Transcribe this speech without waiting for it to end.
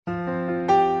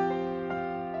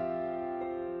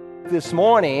this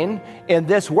morning in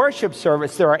this worship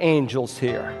service, there are angels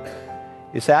here.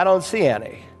 You say, I don't see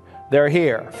any. They're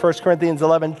here. 1 Corinthians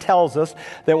 11 tells us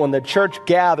that when the church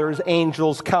gathers,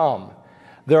 angels come.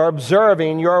 They're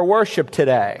observing your worship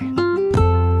today.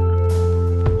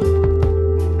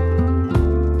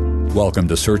 Welcome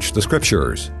to Search the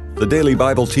Scriptures, the daily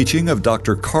Bible teaching of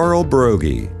Dr. Carl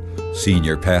Broggi,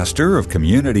 Senior Pastor of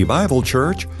Community Bible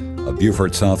Church of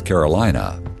Beaufort, South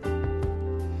Carolina.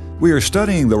 We are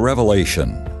studying the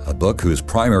Revelation, a book whose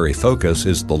primary focus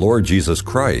is the Lord Jesus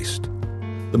Christ.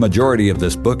 The majority of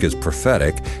this book is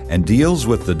prophetic and deals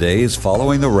with the days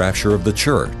following the rapture of the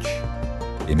church.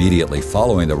 Immediately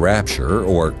following the rapture,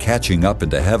 or catching up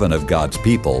into heaven of God's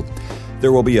people,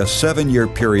 there will be a 7-year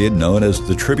period known as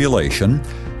the Tribulation,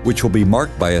 which will be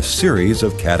marked by a series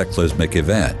of cataclysmic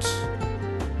events.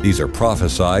 These are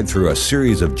prophesied through a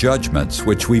series of judgments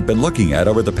which we've been looking at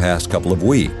over the past couple of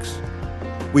weeks.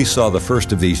 We saw the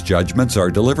first of these judgments are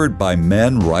delivered by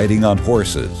men riding on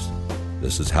horses.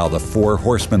 This is how the 4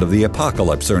 horsemen of the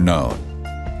apocalypse are known.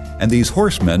 And these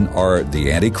horsemen are the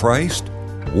Antichrist,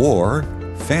 war,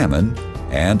 famine,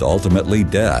 and ultimately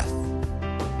death.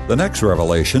 The next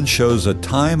revelation shows a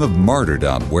time of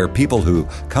martyrdom where people who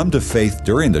come to faith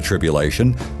during the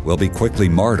tribulation will be quickly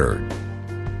martyred.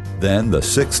 Then the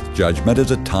 6th judgment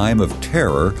is a time of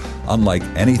terror unlike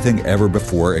anything ever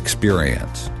before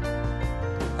experienced.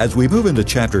 As we move into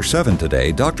chapter 7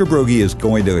 today, Dr. Broggi is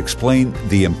going to explain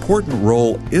the important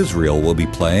role Israel will be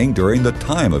playing during the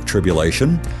time of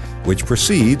tribulation, which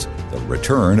precedes the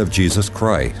return of Jesus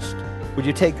Christ. Would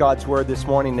you take God's Word this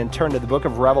morning and turn to the book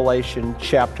of Revelation,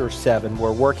 chapter 7.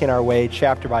 We're working our way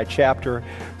chapter by chapter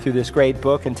through this great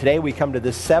book, and today we come to the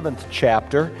 7th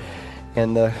chapter,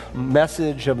 and the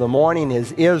message of the morning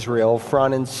is Israel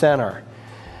front and center.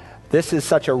 This is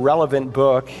such a relevant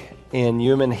book in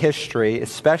human history,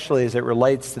 especially as it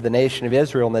relates to the nation of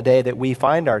Israel in the day that we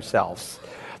find ourselves.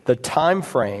 The time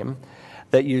frame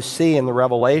that you see in the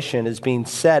Revelation is being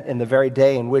set in the very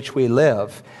day in which we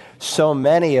live. So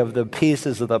many of the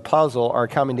pieces of the puzzle are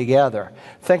coming together.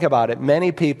 Think about it.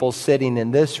 Many people sitting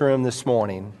in this room this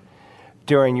morning,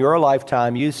 during your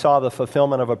lifetime, you saw the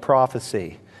fulfillment of a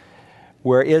prophecy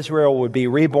where Israel would be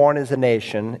reborn as a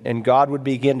nation and God would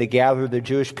begin to gather the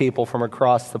Jewish people from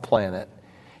across the planet.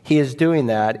 He is doing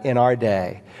that in our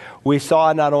day. We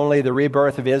saw not only the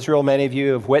rebirth of Israel, many of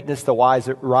you have witnessed the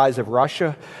rise of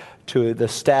Russia to the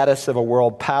status of a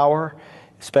world power,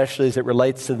 especially as it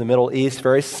relates to the Middle East,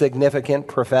 very significant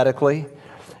prophetically.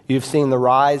 You've seen the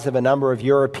rise of a number of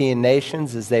European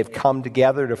nations as they've come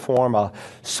together to form a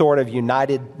sort of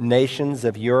United Nations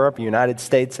of Europe, United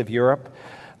States of Europe.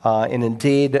 And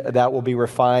indeed, that will be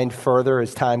refined further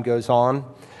as time goes on.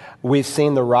 We've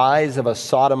seen the rise of a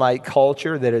sodomite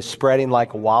culture that is spreading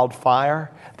like wildfire.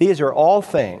 These are all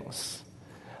things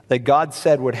that God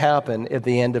said would happen at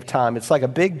the end of time. It's like a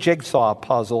big jigsaw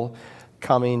puzzle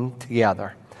coming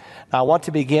together. Now, I want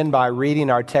to begin by reading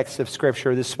our text of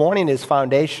Scripture. This morning is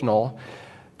foundational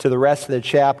to the rest of the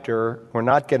chapter. We're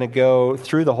not going to go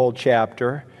through the whole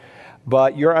chapter,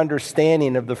 but your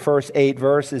understanding of the first 8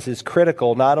 verses is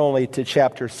critical not only to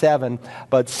chapter 7,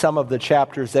 but some of the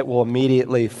chapters that will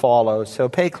immediately follow. So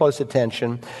pay close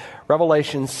attention.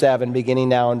 Revelation 7, beginning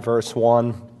now in verse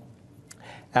 1.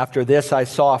 After this, I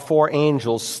saw 4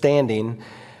 angels standing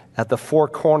at the 4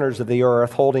 corners of the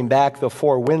earth, holding back the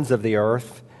 4 winds of the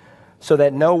earth, so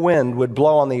that no wind would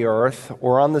blow on the earth,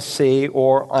 or on the sea,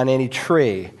 or on any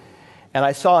tree. And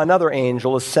I saw another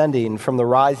angel ascending from the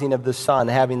rising of the sun,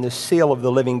 having the seal of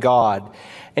the living God.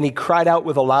 And he cried out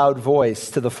with a loud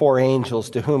voice to the 4 angels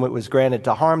to whom it was granted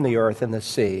to harm the earth and the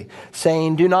sea,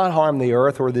 saying, Do not harm the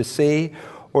earth, or the sea,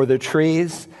 or the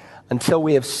trees, until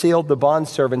we have sealed the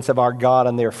bondservants of our God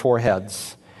on their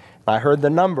foreheads. I heard the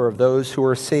number of those who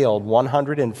were sealed,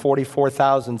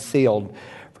 144,000 sealed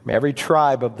from every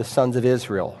tribe of the sons of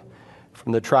Israel.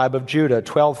 From the tribe of Judah,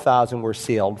 12,000 were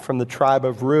sealed. From the tribe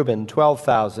of Reuben,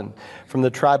 12,000. From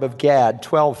the tribe of Gad,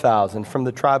 12,000. From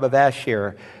the tribe of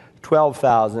Asher,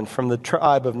 12,000. From the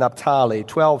tribe of Naphtali,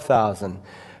 12,000.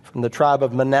 From the tribe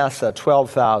of Manasseh,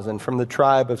 12,000. From the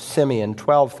tribe of Simeon,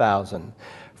 12,000.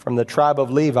 From the tribe of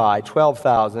Levi,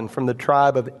 12,000. From the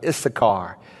tribe of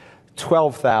Issachar,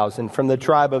 12,000. From the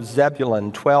tribe of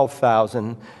Zebulun,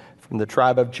 12,000. From the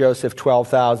tribe of Joseph,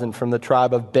 12,000. From the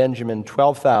tribe of Benjamin,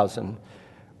 12,000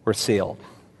 were sealed.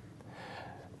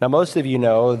 Now, most of you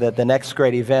know that the next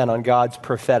great event on God's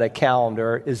prophetic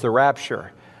calendar is the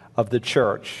rapture of the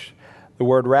church. The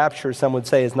word rapture, some would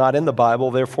say, is not in the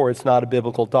Bible, therefore it's not a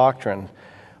biblical doctrine.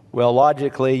 Well,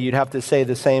 logically, you'd have to say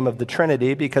the same of the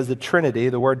Trinity, because the Trinity,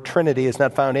 the word Trinity, is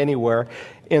not found anywhere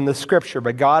in the Scripture.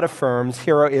 But God affirms,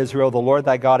 "Hear, O Israel, the Lord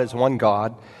thy God is one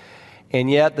God." And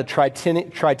yet the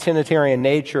Trinitarian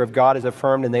nature of God is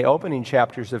affirmed in the opening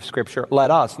chapters of Scripture.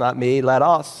 Let us, not me, let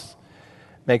us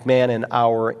make man in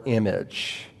our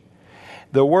image.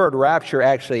 The word rapture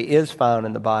actually is found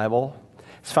in the Bible.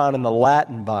 It's found in the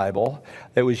Latin Bible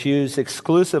that was used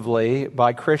exclusively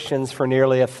by Christians for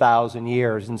nearly 1,000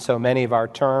 years. And so many of our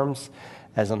terms,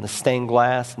 as on the stained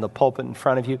glass and the pulpit in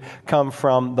front of you, come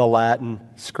from the Latin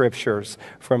Scriptures,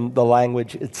 from the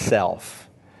language itself.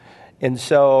 And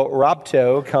so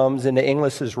rapto comes into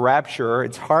English as rapture.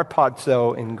 It's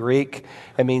harpazo in Greek.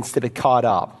 It means to be caught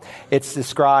up. It's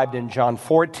described in John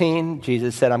 14.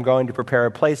 Jesus said, "I'm going to prepare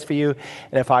a place for you.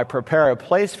 And if I prepare a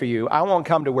place for you, I won't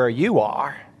come to where you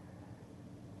are,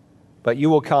 but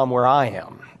you will come where I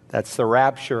am." That's the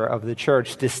rapture of the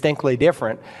church, distinctly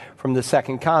different from the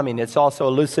second coming. It's also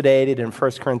elucidated in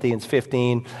 1 Corinthians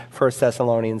 15, 1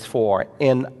 Thessalonians 4.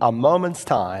 In a moment's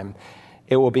time,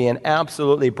 it will be an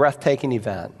absolutely breathtaking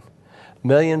event.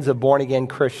 Millions of born-again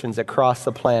Christians across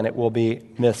the planet will be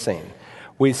missing.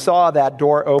 We saw that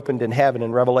door opened in heaven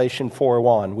in Revelation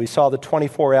 4:1. We saw the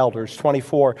 24 elders,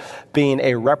 24 being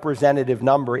a representative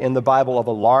number in the Bible of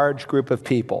a large group of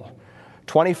people.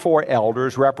 24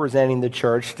 elders representing the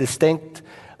church,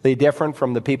 distinctly different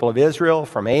from the people of Israel,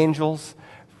 from angels.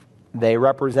 They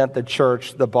represent the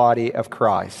church, the body of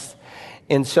Christ.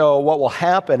 And so what will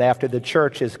happen after the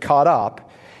church is caught up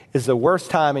is the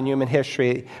worst time in human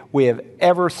history we have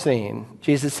ever seen.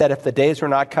 Jesus said if the days were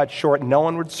not cut short, no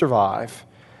one would survive.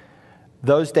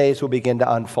 Those days will begin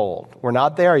to unfold. We're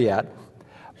not there yet,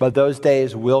 but those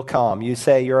days will come. You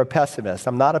say you're a pessimist.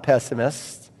 I'm not a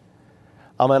pessimist.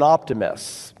 I'm an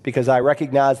optimist, because I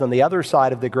recognize on the other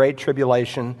side of the Great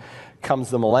Tribulation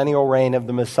comes the millennial reign of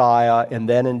the Messiah, and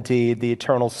then indeed the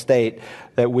eternal state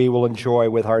that we will enjoy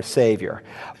with our Savior.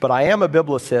 But I am a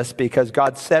biblicist because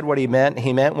God said what he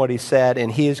meant what he said,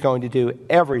 and he is going to do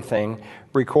everything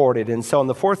recorded. And so in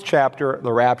the 4th chapter,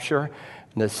 the rapture,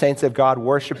 and the saints of God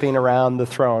worshiping around the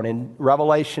throne. In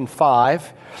Revelation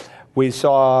 5, we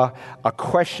saw a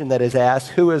question that is asked,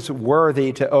 who is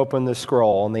worthy to open the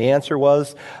scroll? And the answer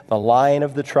was the Lion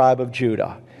of the tribe of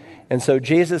Judah. And so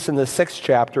Jesus in the 6th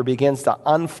chapter begins to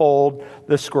unfold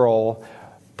the scroll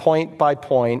point by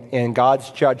point, and God's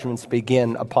judgments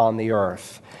begin upon the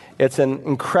earth. It's an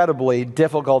incredibly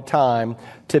difficult time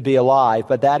to be alive,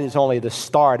 but that is only the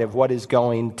start of what is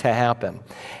going to happen.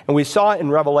 And we saw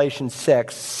in Revelation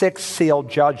 6 sealed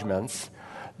judgments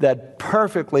that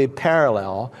perfectly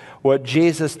parallel what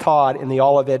Jesus taught in the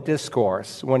Olivet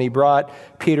Discourse when he brought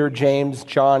Peter, James,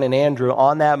 John, and Andrew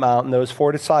on that mountain, those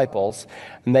 4 disciples,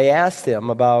 and they asked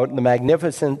him about the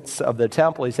magnificence of the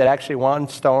temple. He said, actually, one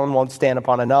stone won't stand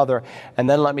upon another, and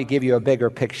then let me give you a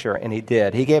bigger picture, and he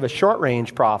did. He gave a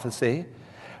short-range prophecy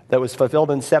that was fulfilled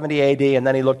in 70 AD, and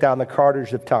then he looked down the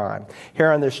corridors of time.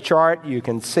 Here on this chart, you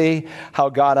can see how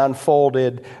God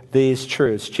unfolded these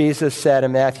truths. Jesus said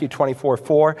in Matthew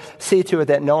 24:4, "See to it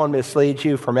that no one misleads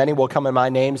you, for many will come in my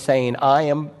name, saying, I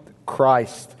am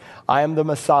Christ, I am the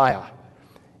Messiah,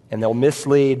 and they'll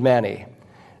mislead many."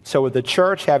 So with the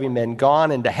church having been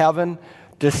gone into heaven,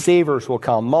 deceivers will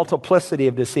come, multiplicity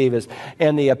of deceivers,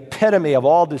 and the epitome of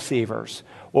all deceivers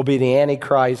will be the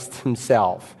Antichrist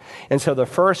himself. And so the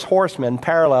first horseman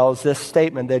parallels this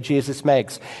statement that Jesus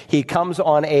makes. He comes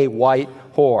on a white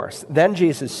horse. Then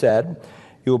Jesus said,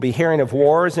 "You will be hearing of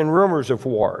wars and rumors of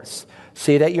wars.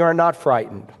 See that you are not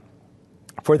frightened.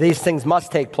 For these things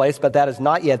must take place, but that is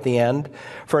not yet the end.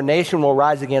 For nation will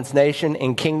rise against nation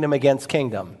and kingdom against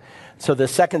kingdom." So the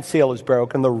second seal is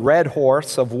broken. The red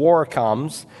horse of war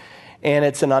comes. And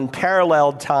it's an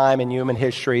unparalleled time in human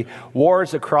history.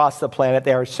 Wars across the planet,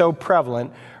 they are so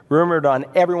prevalent, rumored on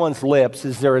everyone's lips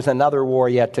as there is another war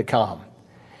yet to come.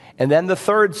 And then the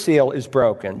third seal is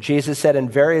broken. Jesus said in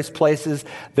various places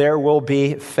there will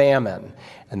be famine.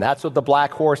 And that's what the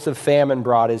black horse of famine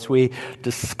brought as we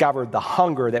discovered the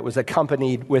hunger that was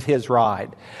accompanied with his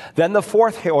ride. Then the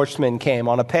fourth horseman came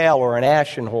on a pale or an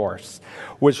ashen horse,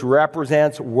 which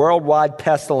represents worldwide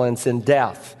pestilence and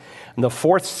death. And the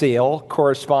fourth seal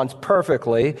corresponds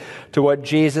perfectly to what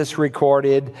Jesus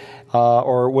recorded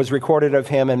or was recorded of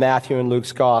him in Matthew and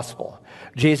Luke's gospel.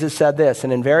 Jesus said this,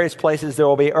 "And in various places there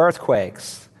will be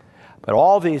earthquakes, but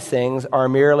all these things are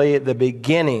merely the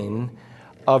beginning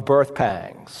of birth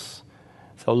pangs."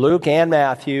 So Luke and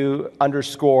Matthew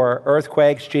underscore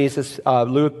earthquakes,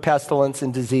 Luke pestilence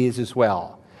and disease as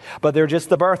well. But they're just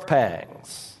the birth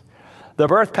pangs. The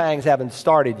birth pangs haven't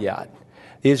started yet.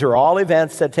 These are all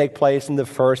events that take place in the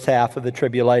first half of the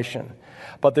tribulation.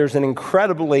 But there's an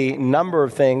incredibly number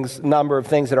of things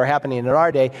that are happening in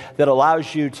our day that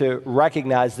allows you to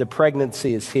recognize the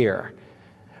pregnancy is here.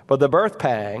 But the birth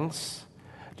pangs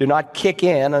do not kick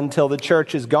in until the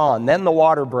church is gone. Then the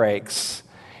water breaks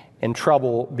and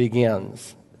trouble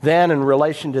begins. Then, in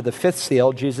relation to the fifth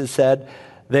seal, Jesus said,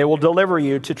 they will deliver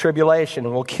you to tribulation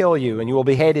and will kill you, and you will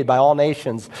be hated by all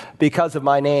nations because of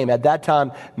my name. At that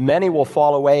time, many will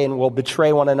fall away and will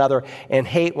betray one another and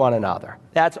hate one another.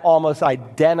 That's almost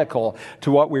identical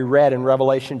to what we read in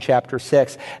Revelation chapter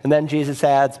 6. And then Jesus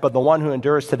adds, but the one who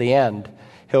endures to the end,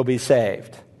 he'll be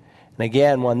saved. And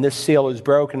again, when this seal is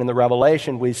broken in the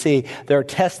Revelation, we see their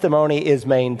testimony is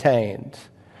maintained.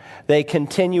 They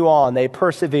continue on, they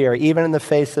persevere, even in the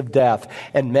face of death,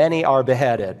 and many are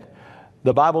beheaded.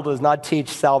 The Bible does not teach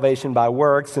salvation by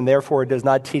works, and therefore it does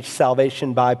not teach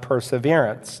salvation by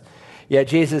perseverance. Yet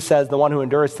Jesus says the one who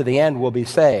endures to the end will be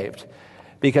saved,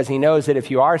 because he knows that if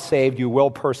you are saved, you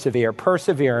will persevere.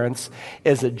 Perseverance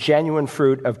is a genuine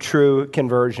fruit of true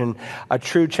conversion. A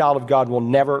true child of God will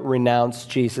never renounce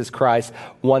Jesus Christ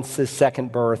once the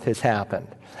second birth has happened.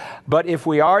 But if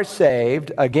we are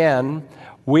saved, again,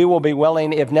 we will be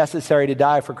willing, if necessary, to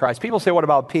die for Christ. People say, what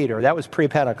about Peter? That was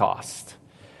pre-Pentecost.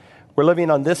 We're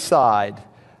living on this side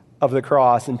of the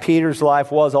cross, and Peter's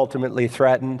life was ultimately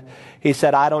threatened. He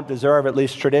said, I don't deserve, at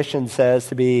least tradition says,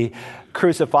 to be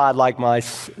crucified like my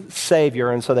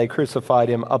Savior, and so they crucified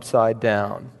him upside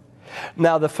down.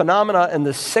 Now, the phenomena in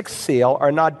the sixth seal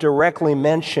are not directly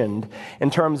mentioned in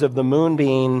terms of the moon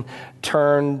being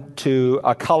turned to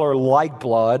a color like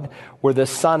blood, where the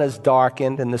sun is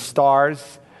darkened and the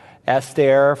stars,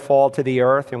 Esther, fall to the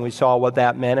earth, and we saw what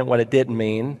that meant and what it didn't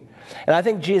mean. And I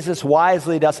think Jesus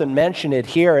wisely doesn't mention it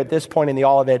here at this point in the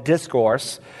Olivet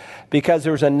Discourse, because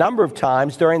there's a number of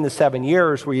times during the 7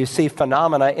 years where you see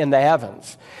phenomena in the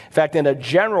heavens. In fact, in a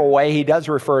general way, he does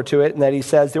refer to it in that he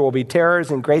says there will be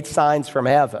terrors and great signs from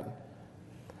heaven.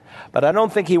 But I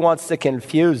don't think he wants to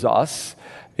confuse us,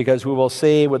 because we will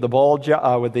see with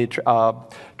the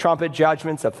trumpet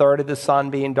judgments, a third of the sun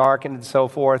being darkened and so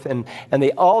forth, and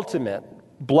the ultimate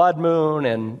blood moon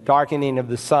and darkening of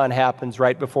the sun happens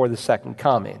right before the second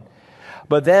coming.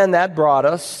 But then that brought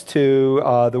us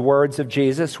to the words of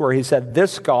Jesus where he said,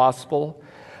 this gospel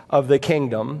of the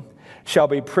kingdom shall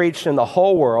be preached in the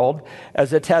whole world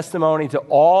as a testimony to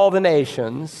all the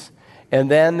nations, and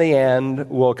then the end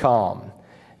will come.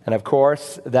 And of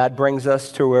course, that brings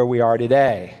us to where we are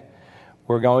today.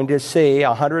 We're going to see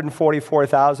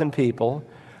 144,000 people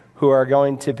who are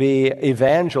going to be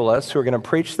evangelists, who are going to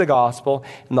preach the gospel,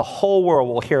 and the whole world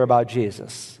will hear about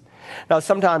Jesus. Now,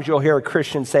 sometimes you'll hear a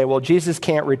Christian say, well, Jesus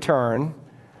can't return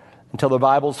until the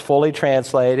Bible's fully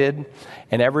translated,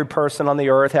 and every person on the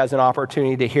earth has an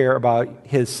opportunity to hear about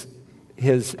his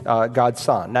God's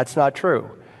Son. That's not true.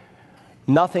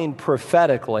 Nothing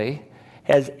prophetically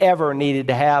has ever needed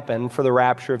to happen for the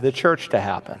rapture of the church to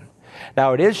happen.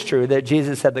 Now, it is true that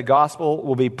Jesus said the gospel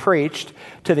will be preached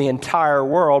to the entire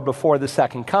world before the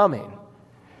second coming.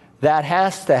 That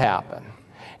has to happen.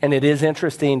 And it is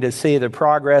interesting to see the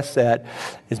progress that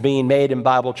is being made in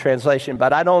Bible translation,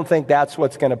 but I don't think that's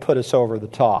what's going to put us over the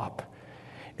top.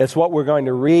 It's what we're going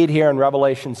to read here in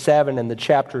Revelation 7 and the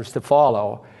chapters to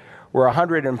follow, where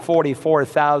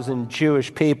 144,000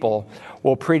 Jewish people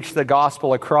will preach the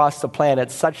gospel across the planet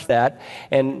such that,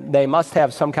 and they must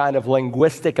have some kind of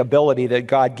linguistic ability that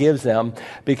God gives them,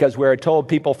 because we're told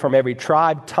people from every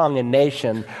tribe, tongue, and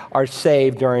nation are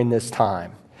saved during this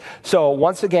time. So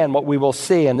once again, what we will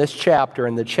see in this chapter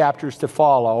and the chapters to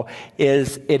follow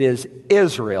is it is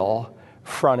Israel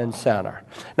front and center.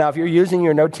 Now, if you're using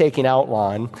your note-taking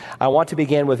outline, I want to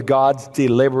begin with God's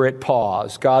deliberate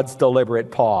pause. God's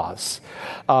deliberate pause.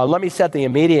 Let me set the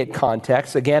immediate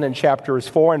context. Again, in chapters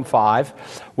 4 and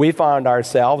 5, we found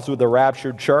ourselves with the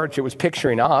raptured church. It was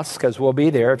picturing us, because we'll be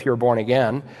there if you're born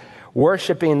again,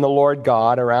 worshiping the Lord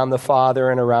God around the Father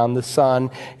and around the Son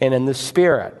and in the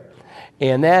Spirit.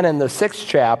 And then in the 6th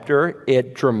chapter,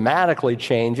 it dramatically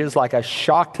changes, like a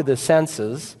shock to the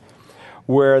senses,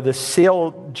 where the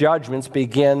seal judgments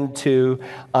begin to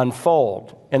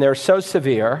unfold. And they're so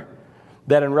severe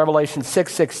that in Revelation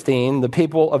 6:16, the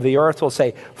people of the earth will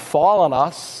say, fall on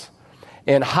us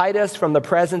and hide us from the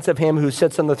presence of him who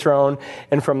sits on the throne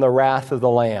and from the wrath of the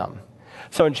Lamb.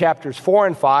 So in chapters 4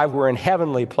 and 5, we're in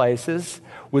heavenly places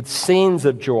with scenes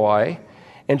of joy.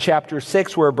 In chapter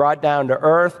 6, we're brought down to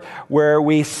earth where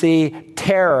we see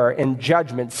terror and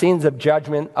judgment, scenes of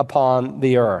judgment upon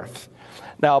the earth.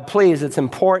 Now, please, it's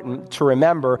important to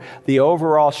remember the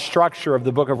overall structure of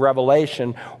the book of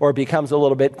Revelation, or it becomes a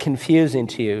little bit confusing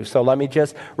to you. So let me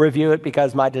just review it,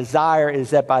 because my desire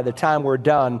is that by the time we're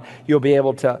done, you'll be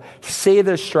able to see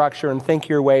the structure and think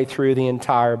your way through the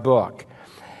entire book.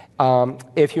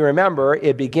 If you remember,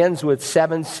 it begins with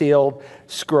 7 sealed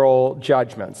scroll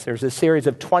judgments. There's a series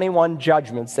of 21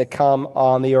 judgments that come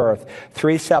on the earth,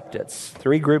 3 septets,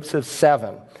 3 groups of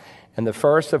 7. And the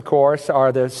first, of course,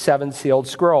 are the 7 sealed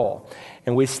scroll.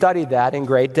 And we studied that in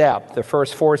great depth. The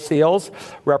first 4 seals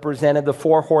represented the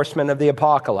 4 horsemen of the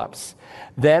apocalypse.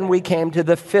 Then we came to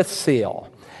the 5th seal.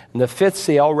 And the 5th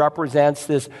seal represents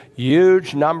this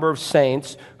huge number of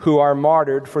saints who are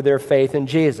martyred for their faith in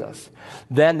Jesus.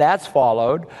 Then that's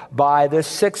followed by the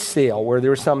 6th seal, where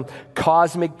there's some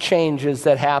cosmic changes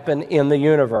that happen in the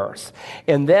universe.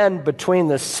 And then between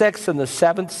the 6th and the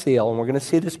 7th seal, and we're going to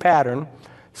see this pattern,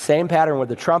 same pattern with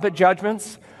the trumpet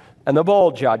judgments and the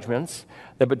bowl judgments,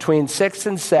 that between 6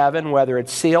 and 7, whether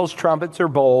it's seals, trumpets, or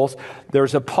bowls,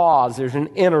 there's a pause, there's an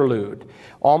interlude,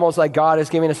 almost like God is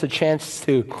giving us a chance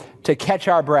to catch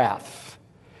our breath.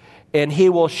 And he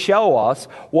will show us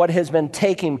what has been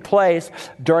taking place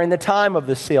during the time of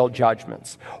the sealed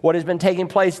judgments, what has been taking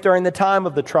place during the time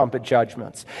of the trumpet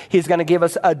judgments. He's going to give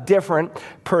us a different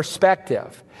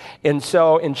perspective. And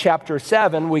so in chapter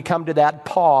 7, we come to that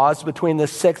pause between the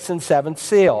 6th and 7th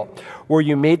seal, where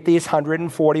you meet these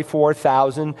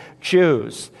 144,000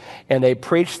 Jews. And they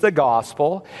preach the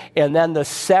gospel, and then the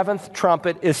 7th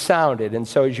trumpet is sounded. And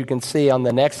so as you can see on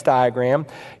the next diagram,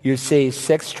 you see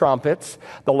 6 trumpets.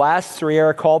 The last 3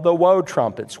 are called the woe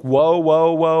trumpets. Woe,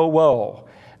 woe, woe, woe.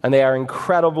 And they are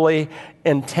incredibly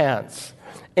intense.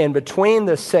 And between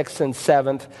the 6th and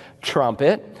 7th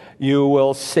trumpet, you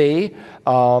will see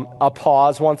a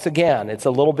pause once again. It's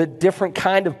a little bit different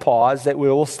kind of pause that we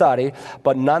will study,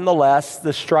 but nonetheless,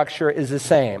 the structure is the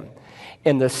same.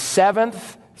 In the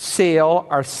 7th seal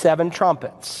are 7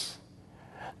 trumpets,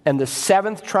 and the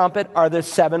 7th trumpet are the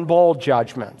 7 bowl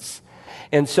judgments.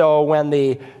 And so when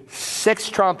the 6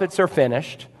 trumpets are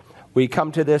finished, we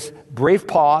come to this brief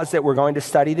pause that we're going to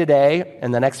study today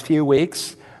in the next few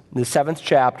weeks, the 7th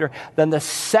chapter. Then the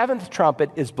 7th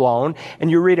trumpet is blown,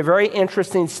 and you read a very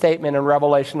interesting statement in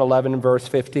Revelation 11 and verse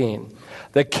 15.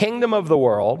 The kingdom of the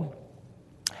world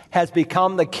has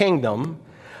become the kingdom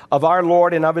of our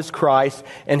Lord and of his Christ,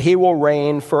 and he will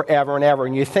reign forever and ever.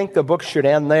 And you think the book should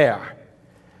end there.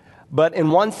 But in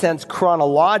one sense,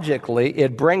 chronologically,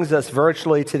 it brings us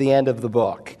virtually to the end of the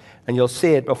book. And you'll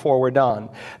see it before we're done.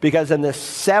 Because in the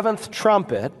 7th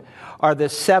trumpet are the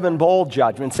 7 bowl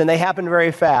judgments, and they happen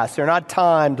very fast. They're not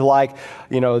timed like,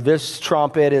 this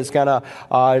trumpet is going to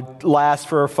last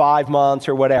for 5 months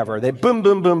or whatever. They boom,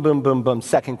 boom, boom, boom, boom, boom,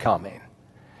 second coming.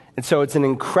 And so it's an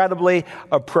incredibly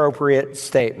appropriate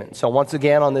statement. So once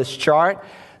again on this chart,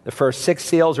 the first 6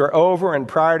 seals are over, and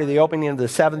prior to the opening of the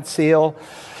 7th seal,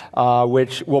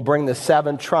 which will bring the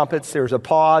 7 trumpets, there's a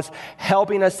pause,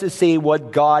 helping us to see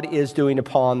what God is doing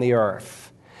upon the earth.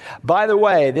 By the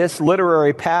way, this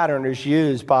literary pattern is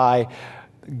used by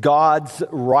God's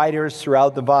writers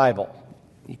throughout the Bible.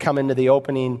 You come into the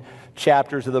opening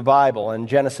chapters of the Bible. In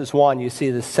Genesis 1, you see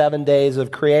the 7 days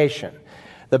of creation.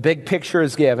 The big picture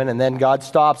is given, and then God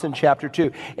stops in chapter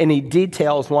 2, and he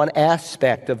details one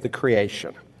aspect of the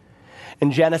creation.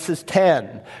 In Genesis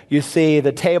 10, you see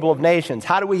the table of nations.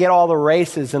 How do we get all the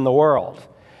races in the world?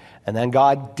 And then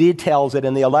God details it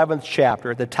in the 11th chapter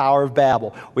at the Tower of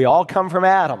Babel. We all come from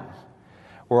Adam.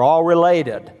 We're all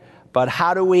related. But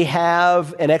how do we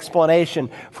have an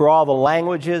explanation for all the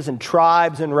languages and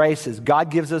tribes and races? God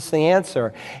gives us the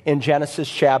answer in Genesis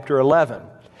chapter 11.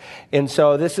 And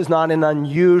so this is not an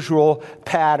unusual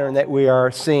pattern that we are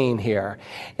seeing here.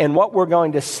 And what we're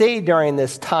going to see during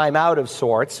this time out of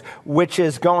sorts, which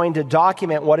is going to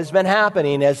document what has been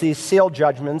happening as these seal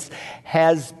judgments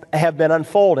have been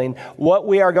unfolding, what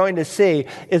we are going to see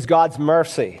is God's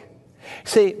mercy.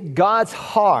 See, God's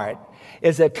heart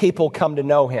is that people come to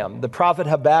know him. The prophet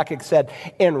Habakkuk said,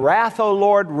 "In wrath, O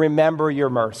Lord, remember your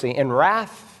mercy." In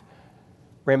wrath,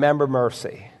 remember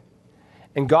mercy.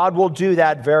 And God will do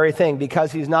that very thing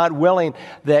because he's not willing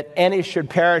that any should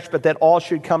perish, but that all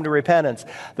should come to repentance.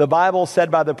 The Bible said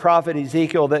by the prophet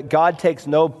Ezekiel that God takes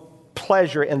no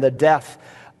pleasure in the death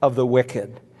of the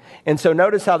wicked. And so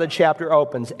notice how the chapter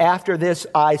opens. After this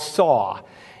I saw.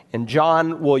 And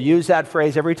John will use that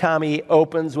phrase every time he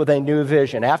opens with a new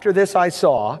vision. After this I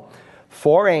saw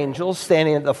 4 angels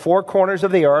standing at the 4 corners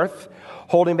of the earth,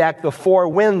 holding back the 4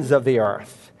 winds of the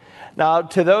earth. Now,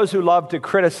 to those who love to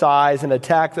criticize and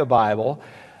attack the Bible,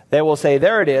 they will say,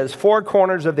 there it is, 4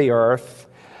 corners of the earth.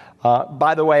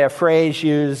 By the way, a phrase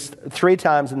used 3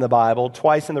 times in the Bible,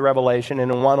 twice in the Revelation,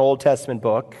 and in one Old Testament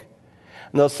book.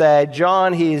 And they'll say,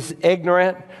 John, he's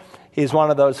ignorant. He's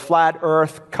one of those flat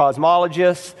earth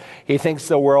cosmologists. He thinks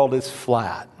the world is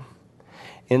flat.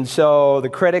 And so the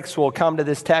critics will come to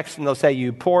this text and they'll say,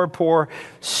 you poor,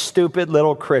 stupid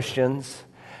little Christians.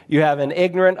 You have an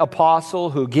ignorant apostle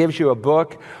who gives you a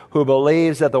book who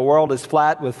believes that the world is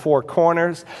flat with 4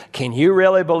 corners. Can you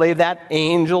really believe that?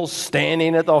 Angels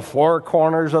standing at the 4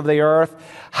 corners of the earth.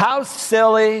 How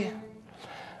silly.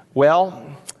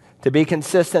 Well, to be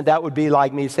consistent, that would be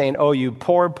like me saying, oh, you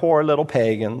poor little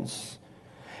pagans.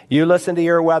 You listen to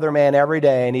your weatherman every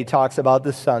day and he talks about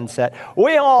the sunset.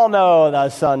 We all know the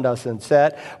sun doesn't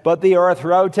set, but the earth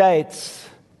rotates.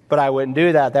 But I wouldn't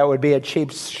do that. That would be a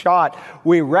cheap shot.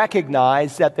 We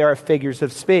recognize that there are figures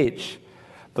of speech.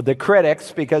 But the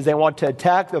critics, because they want to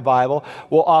attack the Bible,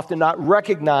 will often not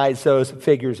recognize those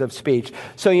figures of speech.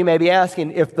 So you may be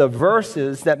asking, if the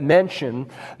verses that mention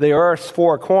the earth's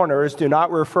 4 corners do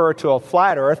not refer to a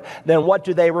flat earth, then what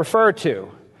do they refer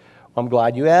to? I'm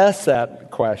glad you asked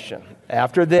that question.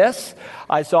 After this,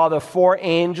 I saw the 4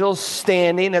 angels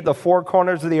standing at the 4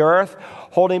 corners of the earth,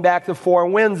 holding back the 4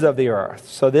 winds of the earth.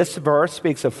 So this verse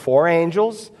speaks of 4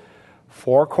 angels,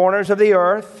 4 corners of the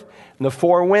earth, and the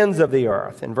 4 winds of the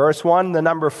earth. In verse 1, the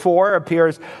number 4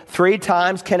 appears 3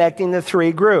 times, connecting the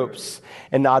 3 groups,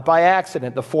 and not by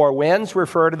accident. The 4 winds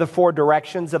refer to the 4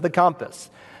 directions of the compass: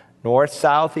 north,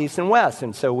 south, east, and west.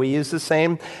 And so we use the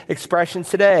same expressions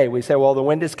today. We say, well, the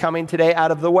wind is coming today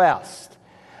out of the west.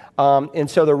 And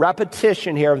so the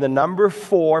repetition here of the number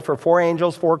 4 for 4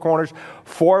 angels, 4 corners,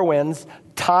 4 winds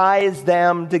ties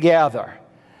them together.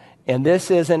 And this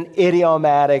is an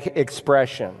idiomatic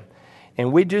expression.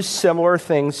 And we do similar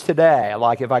things today.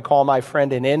 Like if I call my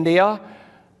friend in India,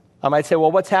 I might say,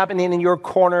 well, what's happening in your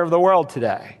corner of the world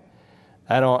today?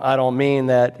 I don't mean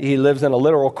that he lives in a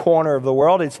literal corner of the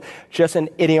world. It's just an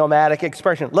idiomatic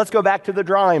expression. Let's go back to the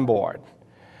drawing board.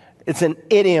 It's an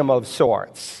idiom of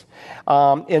sorts.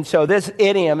 And so this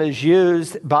idiom is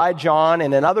used by John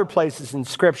and in other places in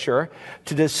Scripture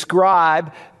to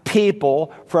describe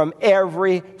people from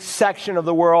every section of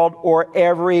the world or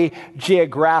every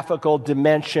geographical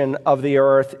dimension of the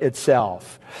earth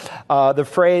itself. The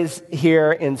phrase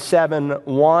here in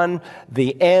 7:1,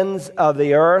 the ends of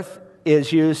the earth,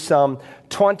 is used some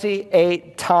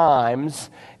 28 times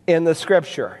in the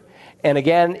Scripture. And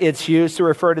again, it's used to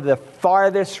refer to the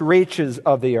farthest reaches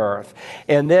of the earth.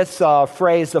 And this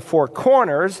phrase, the 4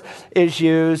 corners, is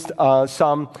used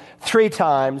some 3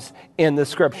 times in the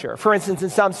Scripture. For instance, in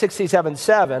Psalm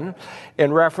 67:7,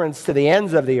 in reference to the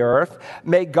ends of the earth,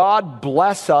 may God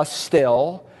bless us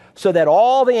still, so that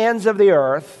all the ends of the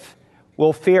earth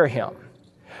will fear him.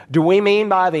 Do we mean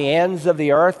by the ends of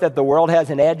the earth that the world has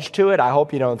an edge to it? I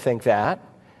hope you don't think that.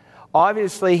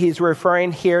 Obviously, he's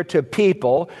referring here to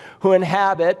people who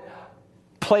inhabit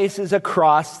places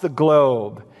across the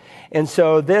globe. And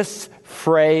so this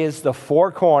phrase, the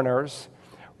 4 corners,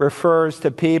 refers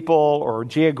to people, or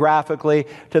geographically,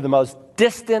 to the most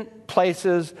distant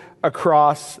places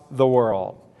across the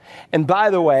world. And by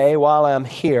the way, while I'm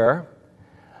here,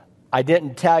 I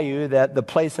didn't tell you that the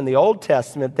place in the Old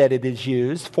Testament that it is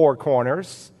used, 4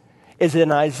 corners, is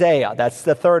in Isaiah. That's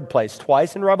the 3rd place,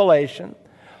 twice in Revelation,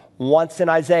 once in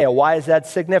Isaiah. Why is that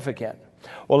significant?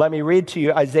 Well, let me read to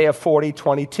you Isaiah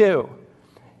 40:22.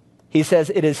 He says,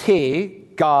 it is he,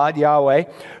 God, Yahweh,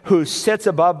 who sits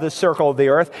above the circle of the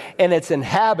earth, and its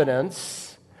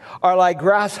inhabitants are like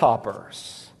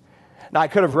grasshoppers. Now, I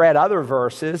could have read other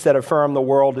verses that affirm the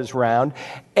world is round.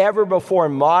 Ever before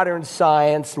modern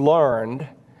science learned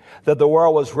that the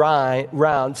world was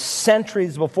round,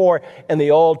 centuries before in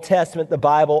the Old Testament, the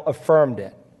Bible affirmed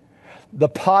it. The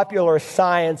popular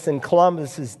science in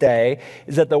Columbus's day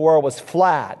is that the world was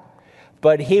flat,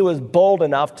 but he was bold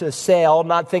enough to sail,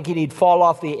 not thinking he'd fall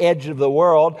off the edge of the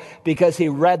world, because he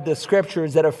read the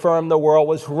scriptures that affirmed the world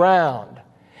was round.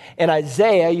 And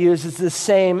Isaiah uses the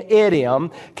same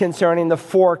idiom concerning the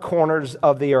 4 corners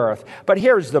of the earth. But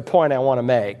here's the point I want to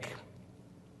make.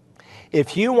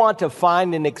 If you want to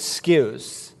find an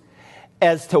excuse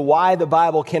as to why the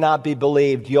Bible cannot be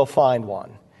believed, you'll find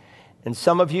one. And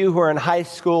some of you who are in high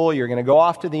school, you're going to go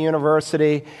off to the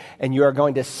university, and you are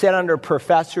going to sit under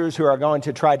professors who are going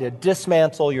to try to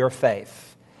dismantle your faith.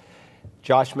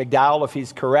 Josh McDowell, if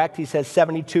he's correct, he says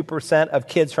 72% of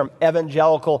kids from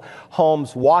evangelical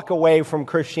homes walk away from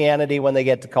Christianity when they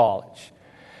get to college.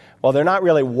 Well, they're not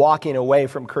really walking away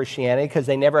from Christianity because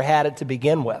they never had it to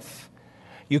begin with.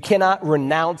 You cannot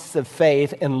renounce the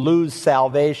faith and lose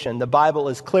salvation. The Bible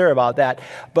is clear about that.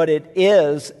 But it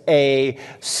is a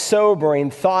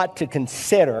sobering thought to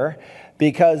consider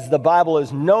because the Bible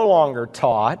is no longer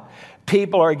taught.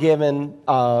 People are given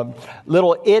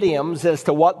little idioms as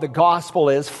to what the gospel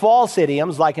is, false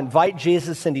idioms like invite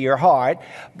Jesus into your heart,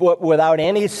 but without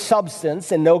any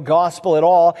substance and no gospel at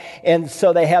all. And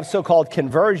so they have so-called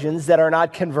conversions that are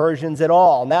not conversions at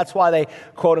all. And that's why they,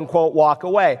 quote unquote, walk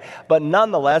away. But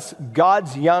nonetheless,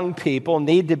 God's young people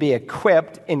need to be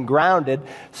equipped and grounded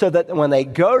so that when they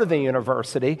go to the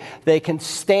university, they can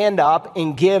stand up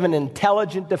and give an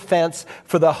intelligent defense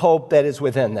for the hope that is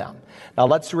within them. Now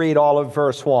let's read all of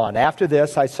verse 1. After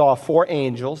this, I saw 4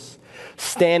 angels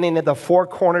standing at the 4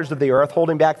 corners of the earth,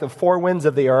 holding back the 4 winds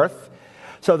of the earth,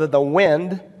 so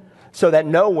that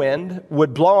no wind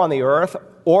would blow on the earth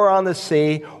or on the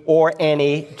sea or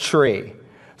any tree.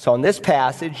 So in this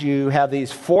passage, you have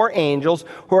these 4 angels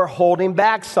who are holding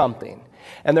back something.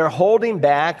 And they're holding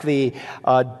back the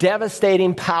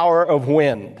devastating power of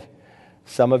wind.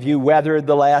 Some of you weathered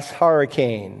the last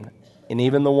hurricane, and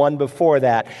even the one before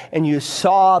that, and you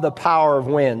saw the power of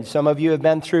wind. Some of you have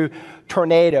been through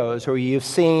tornadoes, or you've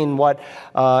seen what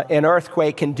an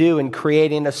earthquake can do in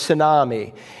creating a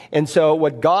tsunami. And so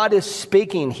what God is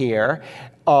speaking here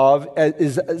of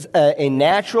is a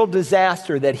natural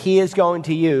disaster that he is going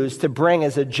to use to bring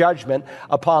as a judgment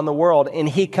upon the world. And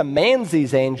he commands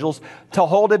these angels to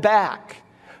hold it back,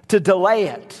 to delay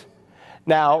it.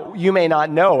 Now, you may not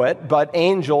know it, but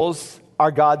angels are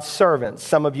God's servants.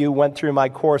 Some of you went through my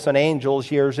course on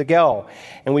angels years ago.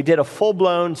 And we did a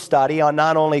full-blown study on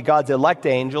not only God's elect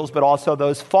angels, but also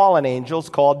those fallen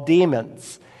angels called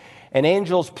demons. And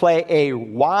angels play a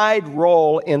wide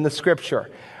role in the Scripture.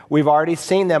 We've already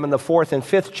seen them in the 4th and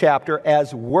 5th chapter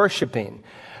as worshiping.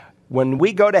 When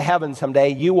we go to heaven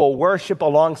someday, you will worship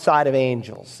alongside of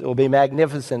angels. It will be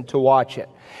magnificent to watch it.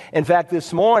 In fact,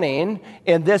 this morning,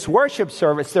 in this worship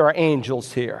service, there are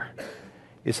angels here.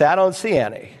 You say, I don't see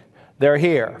any. They're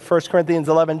here. 1 Corinthians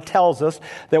 11 tells us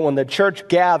that when the church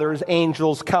gathers,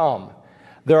 angels come.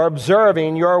 They're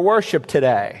observing your worship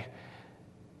today.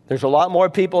 There's a lot more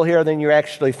people here than you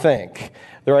actually think.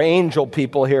 There are angel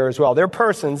people here as well. They're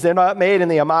persons. They're not made in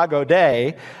the Imago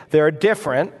Dei. They're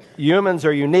different. Humans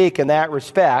are unique in that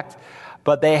respect,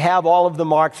 but they have all of the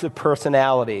marks of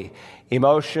personality,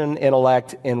 emotion,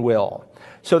 intellect, and will.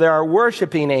 So there are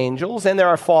worshiping angels, and there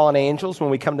are fallen angels. When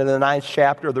we come to the 9th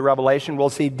chapter of the Revelation, we'll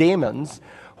see demons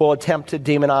who will attempt to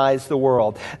demonize the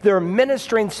world. There are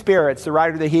ministering spirits, the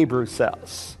writer of the Hebrews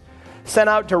says, sent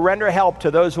out to render help to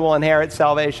those who will inherit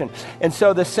salvation. And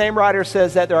so the same writer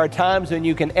says that there are times when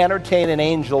you can entertain an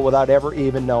angel without ever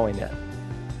even knowing it.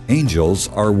 Angels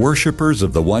are worshipers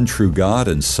of the one true God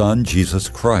and Son, Jesus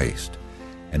Christ.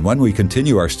 And when we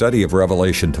continue our study of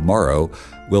Revelation tomorrow,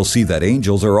 we'll see that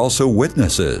angels are also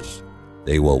witnesses.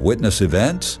 They will witness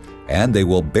events, and they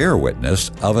will bear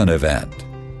witness of an event.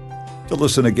 To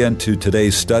listen again to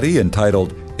today's study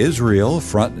entitled Israel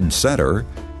Front and Center,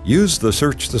 use the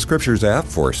Search the Scriptures app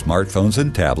for smartphones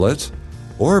and tablets,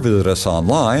 or visit us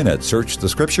online at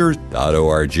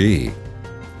searchthescriptures.org. You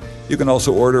can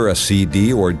also order a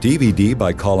CD or DVD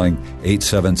by calling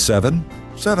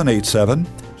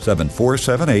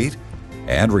 877-787-7478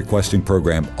 and requesting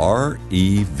program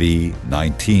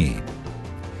REV19.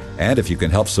 And if you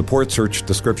can help support Search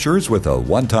the Scriptures with a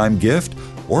one-time gift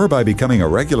or by becoming a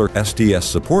regular SDS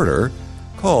supporter,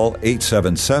 call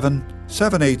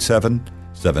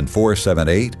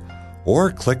 877-787-7478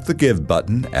 or click the Give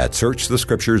button at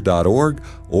searchthescriptures.org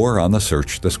or on the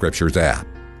Search the Scriptures app.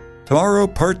 Tomorrow,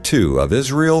 Part 2 of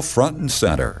Israel Front and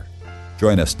Center.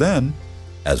 Join us then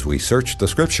as we search the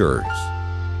Scriptures.